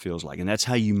is what it feels like. And that's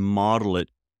how you model it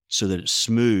so that it's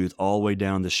smooth all the way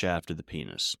down the shaft of the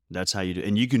penis. That's how you do it.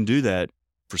 And you can do that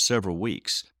for several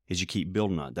weeks as you keep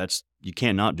building on it. You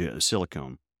can't not do it with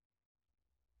silicone.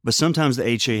 But sometimes the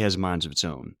HA has minds of its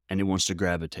own and it wants to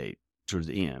gravitate towards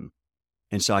the end.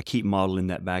 And so I keep modeling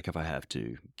that back if I have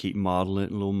to. Keep modeling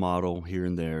it, a little model here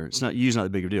and there. It's not usually not the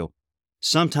big of a deal.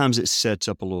 Sometimes it sets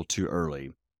up a little too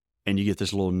early, and you get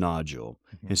this little nodule.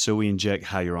 Mm-hmm. And so we inject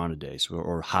hyaluronidase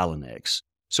or Hylenex.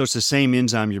 So it's the same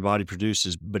enzyme your body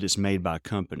produces, but it's made by a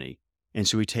company. And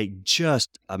so we take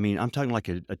I'm talking like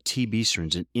a TB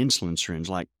syringe, an insulin syringe,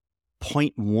 like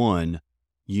 0.1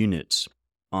 units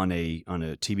on a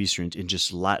TB syringe, and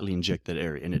just lightly inject that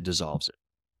area, and it dissolves it.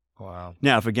 Wow.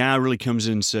 Now, if a guy really comes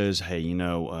in and says, hey,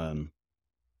 and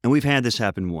we've had this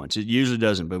happen once. It usually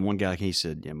doesn't, but one guy, he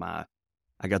said, yeah,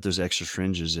 I got those extra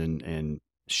syringes and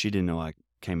she didn't know I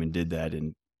came and did that,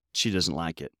 and she doesn't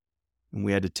like it. And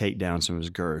we had to take down some of his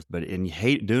girth. And you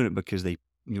hate doing it because they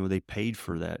paid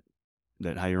for that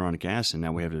hyaluronic acid.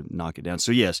 Now we have to knock it down.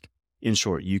 So yes, in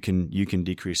short, you can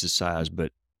decrease the size,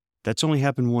 but that's only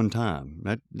happened one time.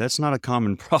 That's not a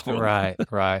common problem. Right.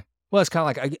 Well, it's kind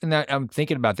of like, I'm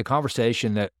thinking about the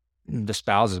conversation that the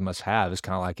spouses must have. It's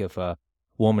kind of like if a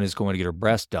woman is going to get her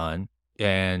breast done,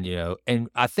 and and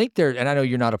I think and I know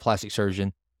you're not a plastic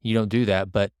surgeon, you don't do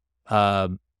that, but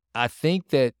I think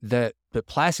that the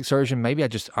plastic surgeon, maybe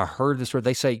I heard this word,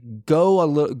 they say go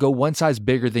one size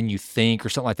bigger than you think, or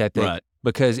something like that. Right.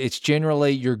 Because it's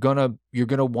generally you're gonna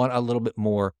want a little bit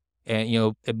more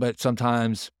And, but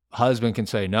sometimes husband can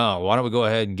say, no, why don't we go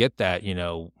ahead and get that,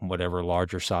 whatever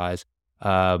larger size.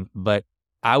 But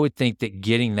I would think that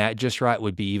getting that just right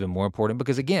would be even more important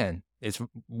because, again, it's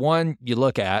one you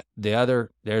look at, the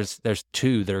other, there's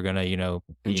two that are going to,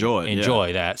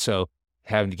 enjoy that. So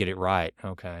having to get it right.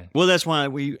 Okay. Well, that's why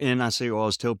I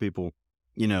always tell people,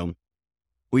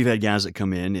 we've had guys that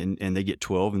come in and they get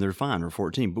 12 and they're fine, or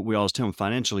 14, but we always tell them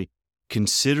financially,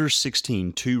 consider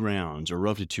 16, 2 rounds or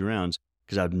roughly 2 rounds,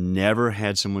 because I've never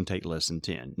had someone take less than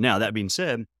 10. Now, that being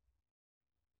said,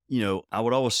 I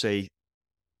would always say,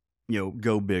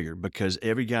 go bigger, because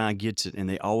every guy gets it and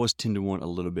they always tend to want a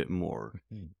little bit more.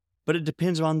 Mm-hmm. But it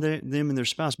depends on them and their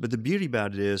spouse. But the beauty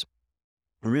about it is,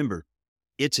 remember,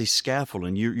 it's a scaffold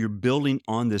and you're building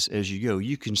on this as you go.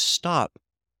 You can stop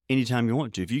anytime you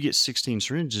want to. If you get 16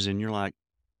 syringes and you're like,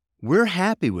 we're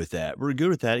happy with that, we're good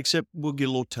with that, except we'll get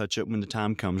a little touch up when the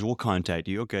time comes. We'll contact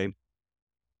you. Okay.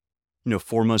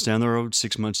 4 months down the road,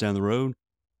 6 months down the road,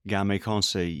 guy may call and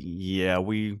say, yeah,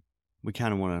 we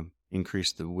kind of want to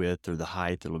increase the width or the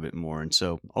height a little bit more. And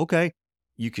so, okay,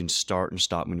 you can start and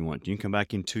stop when you want to. You can come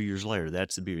back in 2 years later.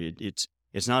 That's the beauty.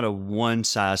 It's not a one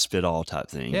size fit all type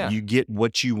thing. Yeah. You get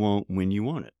what you want when you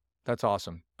want it. That's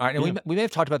awesome. All right. And we may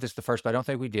have talked about this the first, but I don't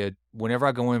think we did. Whenever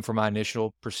I go in for my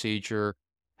initial procedure,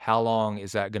 how long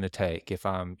is that going to take? If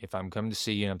I'm coming to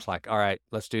see you and I'm like, all right,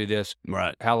 let's do this.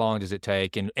 Right. How long does it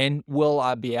take? And will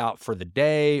I be out for the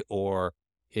day, or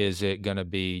is it going to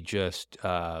be just,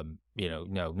 no,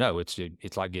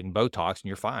 it's like getting Botox and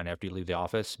you're fine after you leave the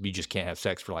office. You just can't have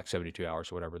sex for like 72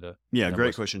 hours or whatever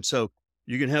great question. So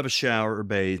you can have a shower or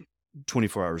bathe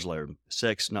 24 hours later.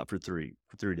 Sex, not for 3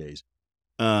 days.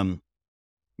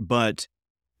 But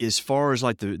as far as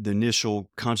like the initial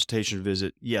consultation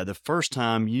visit, the first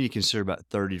time you need to consider about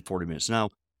 30 to 40 minutes. Now,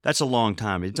 that's a long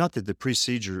time. It's not that the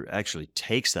procedure actually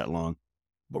takes that long,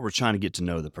 but we're trying to get to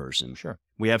know the person. Sure.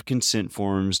 We have consent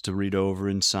forms to read over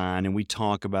and sign, and we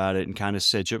talk about it and kind of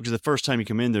set you up. Because the first time you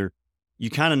come in there,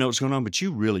 you kind of know what's going on, but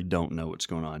you really don't know what's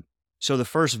going on. So the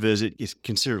first visit is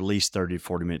considered at least 30 to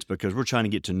 40 minutes, because we're trying to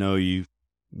get to know you,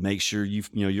 make sure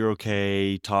you're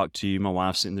okay, talk to you. My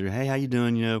wife's sitting there, hey, how you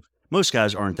doing? Most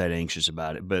guys aren't that anxious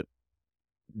about it, but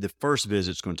the first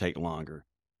visit's going to take longer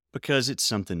because it's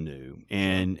something new,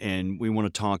 and we want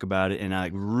to talk about it, and I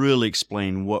really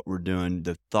explain what we're doing,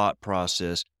 the thought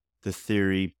process, the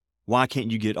theory. Why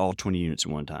can't you get all 20 units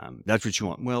at one time? That's what you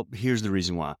want. Well, here's the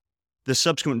reason why. The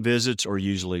subsequent visits are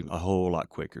usually a whole lot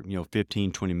quicker,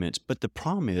 15, 20 minutes. But the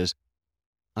problem is,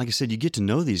 like I said, you get to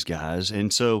know these guys,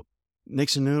 and so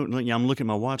next thing you know, I'm looking at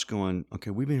my watch going,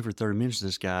 okay, we've been here for 30 minutes with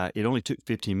this guy. It only took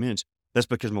 15 minutes. That's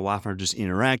because my wife and I are just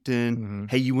interacting. Mm-hmm.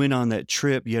 Hey, you went on that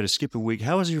trip. You had to skip a week.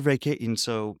 How was your vacation?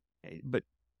 So, but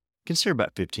consider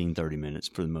about 15, 30 minutes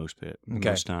for the most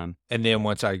time. And then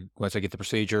once I get the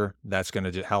procedure, that's going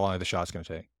to how long are the shots going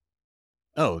to take?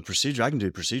 Oh, the procedure, I can do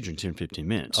the procedure in 10, 15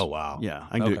 minutes. Oh, wow. Yeah,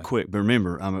 I can do it quick. But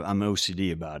remember, I'm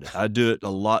OCD about it. I do it a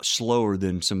lot slower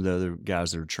than some of the other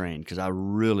guys that are trained, because I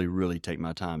really, really take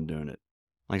my time doing it.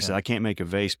 Like I said, I can't make a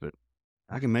vase, but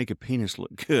I can make a penis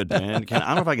look good, man. I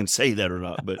don't know if I can say that or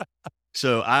not, but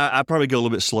so I probably go a little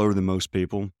bit slower than most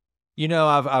people.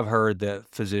 I've heard that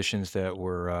physicians that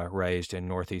were raised in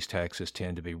Northeast Texas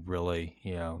tend to be really,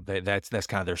 that's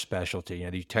kind of their specialty.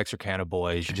 These Texarkana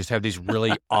boys, you just have these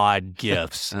really odd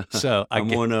gifts. So I'm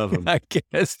one of them. I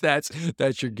guess that's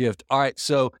your gift. All right.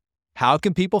 So how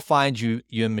can people find you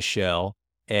and Michelle?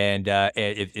 And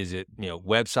is it,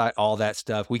 website, all that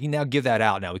stuff? We can now give that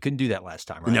out now. We couldn't do that last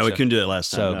time, right? No, we couldn't do it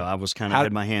last time. No, I was kind of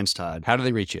had my hands tied. How do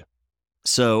they reach you?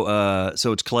 So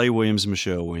it's Clay Williams and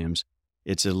Michelle Williams.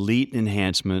 It's Elite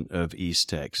Enhancement of East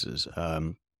Texas.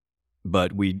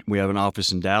 But we have an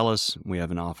office in Dallas. We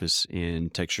have an office in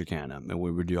Texarkana, and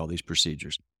we do all these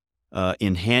procedures.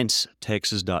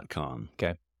 Enhanced-Texas.com.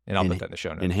 Okay. And I'll put that in the show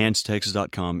notes.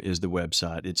 Enhanced-Texas.com is the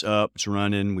website. It's up. It's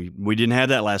running. We didn't have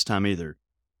that last time either.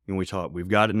 And we talked. We've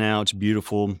got it now. It's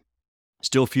beautiful.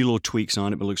 Still a few little tweaks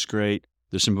on it, but it looks great.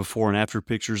 There's some before and after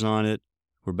pictures on it.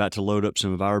 We're about to load up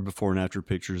some of our before and after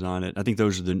pictures on it. I think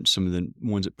those are some of the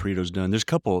ones that Perito's done. There's a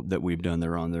couple that we've done that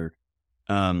are on there.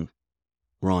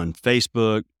 We're on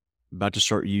Facebook, about to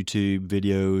start YouTube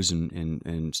videos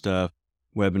and stuff,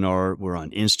 webinar. We're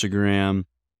on Instagram.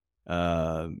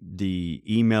 The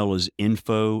email is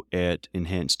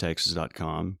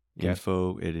info@enhancedtexas.com, okay.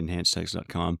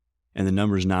 info@enhancedtexas.com. And the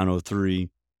number is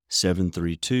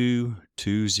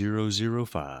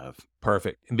 903-732-2005.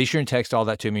 Perfect. And be sure and text all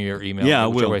that to me, your email. Yeah, I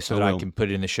will. So that I can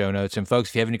put it in the show notes. And folks,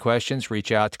 if you have any questions,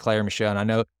 reach out to Clay or Michelle. And I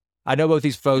know both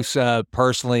these folks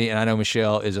personally, and I know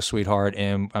Michelle is a sweetheart,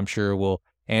 and I'm sure will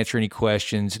answer any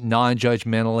questions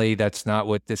non-judgmentally. That's not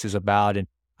what this is about. And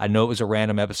I know it was a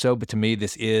random episode, but to me,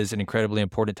 this is an incredibly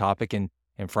important topic. And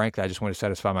frankly, I just want to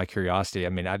satisfy my curiosity. I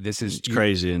mean, this is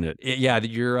crazy, isn't it? Yeah,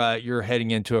 you're heading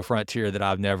into a frontier that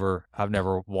I've never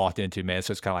walked into, man.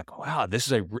 So it's kind of like, wow,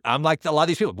 I'm like a lot of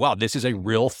these people. Wow, this is a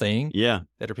real thing. Yeah,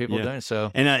 that are people doing.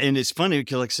 So and it's funny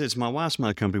because, like I said, it's my wife's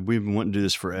my company. We've been wanting to do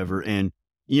this forever, and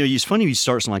it's funny when you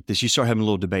start something like this. You start having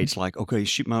little debates, like, okay,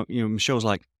 Michelle's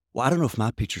like, well, I don't know if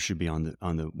my picture should be on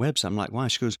the website. I'm like, why?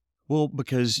 She goes, well,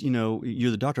 because,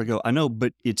 you're the doctor. I go, I know,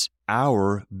 but it's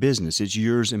our business. It's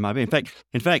yours and my business.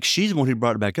 In fact, she's the one who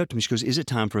brought it back up to me. She goes, is it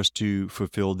time for us to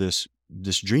fulfill this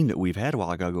dream that we've had a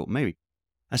while ago? I go, maybe.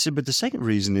 I said, but the second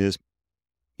reason is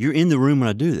you're in the room when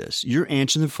I do this. You're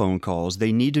answering the phone calls.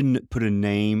 They need to put a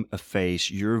name, a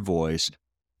face, your voice.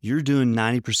 You're doing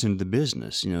 90% of the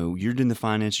business. You're doing the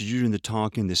finances. You're doing the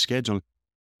talking, the scheduling.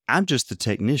 I'm just the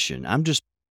technician. I'm just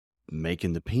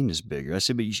making the penis bigger. I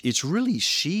said, but it's really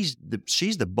she's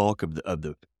the bulk of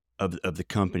the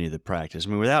company, of the practice. I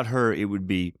mean, without her, it would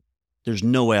be. There's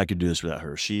no way I could do this without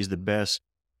her. She's the best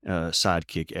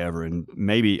sidekick ever, and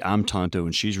maybe I'm Tonto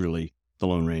and she's really the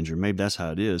Lone Ranger. Maybe that's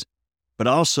how it is. But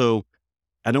also,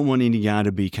 I don't want any guy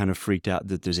to be kind of freaked out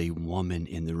that there's a woman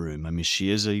in the room. I mean,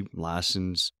 she is a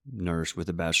licensed nurse with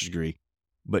a bachelor's degree,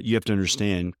 but you have to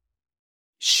understand.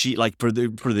 She, like, for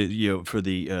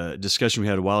the discussion we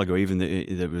had a while ago, even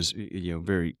that was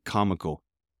very comical.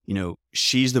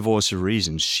 She's the voice of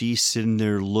reason. She's sitting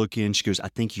there looking. She goes, "I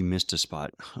think you missed a spot."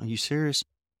 Are you serious?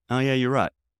 Oh yeah, you're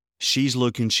right. She's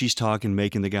looking. She's talking,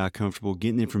 making the guy comfortable,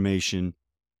 getting the information,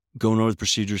 going over the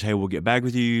procedures. Hey, we'll get back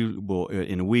with you. Well,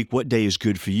 in a week. What day is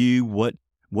good for you? What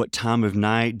time of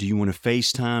night do you want to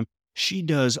FaceTime? She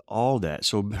does all that.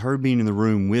 So her being in the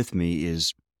room with me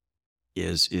is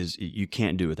you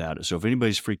can't do without it. So if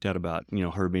anybody's freaked out about,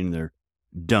 her being there,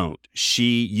 don't.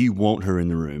 You want her in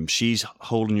the room. She's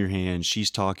holding your hand. She's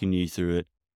talking you through it.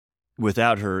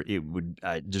 Without her,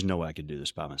 there's no way I could do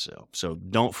this by myself. So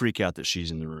don't freak out that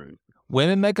she's in the room.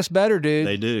 Women make us better, dude.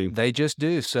 They do. They just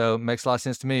do. So it makes a lot of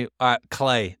sense to me. All right,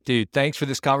 Clay, dude, thanks for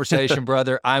this conversation,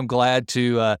 brother. I'm glad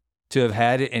to have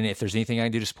had it. And if there's anything I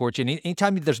can do to support you,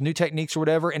 anytime there's new techniques or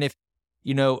whatever, and if,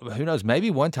 who knows,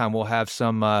 maybe one time we'll have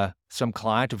some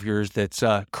client of yours that's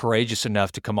courageous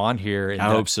enough to come on here. And, I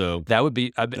hope so. That would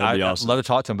be, I'd awesome. love to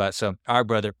talk to him about it. So, all right,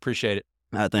 brother, appreciate it.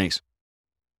 All right, thanks.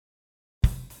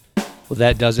 Well,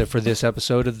 that does it for this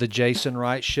episode of The Jason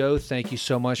Wright Show. Thank you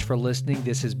so much for listening.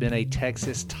 This has been a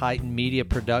Texas Titan Media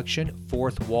production.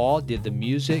 Fourth Wall did the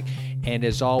music. And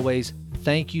as always,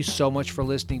 thank you so much for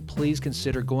listening. Please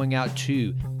consider going out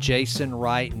to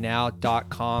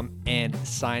jasonwrightnow.com and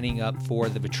signing up for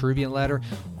the Vitruvian letter.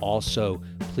 Also,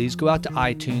 please go out to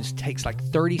iTunes. It takes like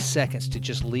 30 seconds to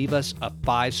just leave us a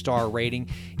 5-star rating.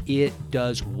 It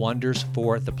does wonders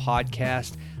for the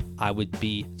podcast. I would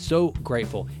be so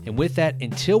grateful. And with that,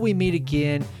 until we meet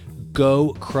again,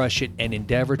 go crush it and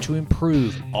endeavor to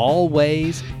improve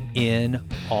always in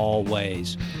all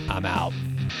ways. I'm out.